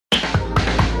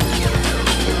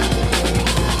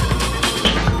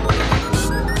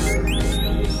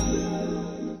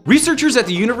Researchers at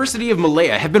the University of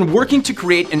Malaya have been working to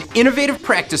create an innovative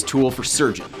practice tool for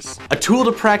surgeons. A tool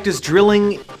to practice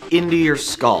drilling into your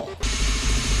skull.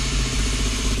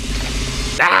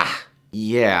 Ah!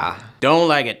 Yeah. Don't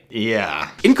like it.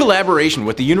 Yeah. In collaboration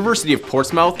with the University of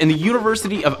Portsmouth and the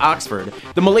University of Oxford,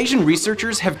 the Malaysian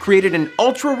researchers have created an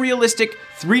ultra-realistic,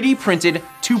 3D printed,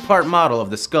 two-part model of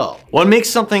the skull. What makes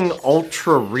something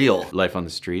ultra-real? Life on the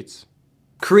streets.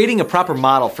 Creating a proper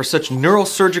model for such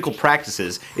neurosurgical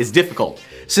practices is difficult,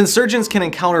 since surgeons can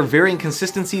encounter varying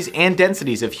consistencies and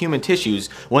densities of human tissues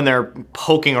when they're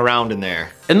poking around in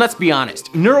there. And let's be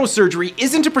honest, neurosurgery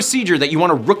isn't a procedure that you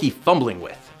want a rookie fumbling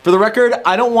with. For the record,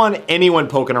 I don't want anyone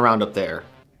poking around up there.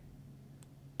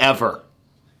 Ever.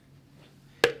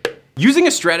 Using a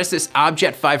Stratasys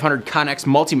Objet 500 Connex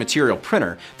multi-material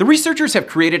printer, the researchers have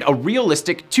created a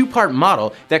realistic two-part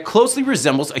model that closely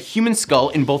resembles a human skull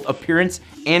in both appearance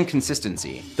and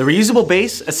consistency. The reusable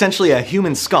base, essentially a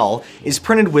human skull, is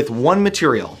printed with one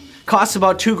material, costs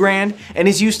about $2 grand, and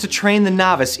is used to train the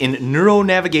novice in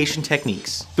neuronavigation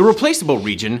techniques. The replaceable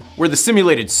region, where the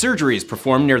simulated surgery is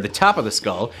performed near the top of the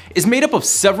skull, is made up of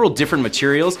several different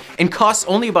materials and costs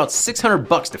only about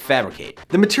 $600 to fabricate.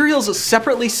 The materials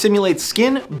separately simulate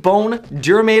skin, bone,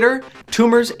 duramater,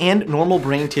 tumors, and normal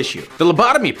brain tissue. The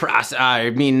lobotomy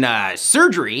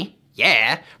surgery,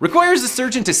 requires the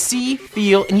surgeon to see,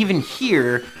 feel, and even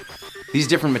hear these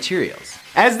different materials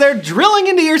as they're drilling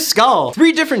into your skull.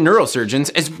 3 different neurosurgeons,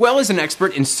 as well as an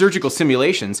expert in surgical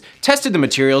simulations, tested the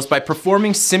materials by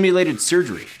performing simulated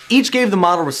surgery. Each gave the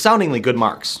model resoundingly good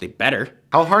marks. They better.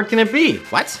 How hard can it be?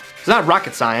 What? It's not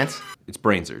rocket science. It's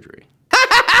brain surgery.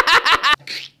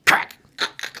 Crack.